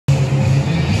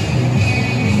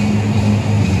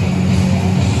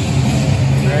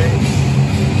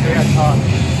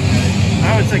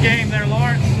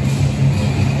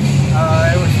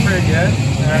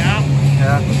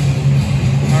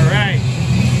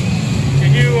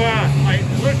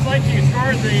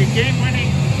scored the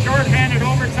game-winning shorthanded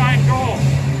overtime goal.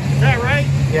 Is that right?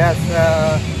 Yes,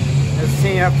 it's a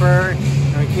team effort,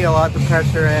 and we keep a lot of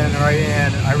pressure in, right?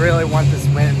 And I really want this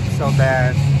win so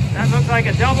bad. That looks like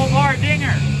a double bar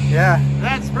dinger. Yeah.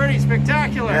 That's pretty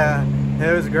spectacular. Yeah,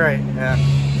 it was great. Yeah.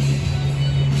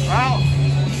 Well,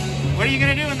 what are you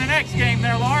going to do in the next game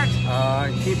there, Lawrence?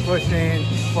 Keep pushing,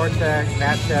 forecheck,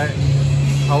 back check.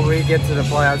 Hope we get to the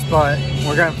playoffs, but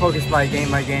we're going to focus by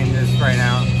game this right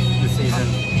now, this season.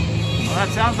 Well, that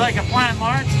sounds like a plan,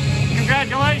 Lawrence.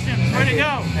 Congratulations. Way to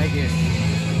go. Thank you.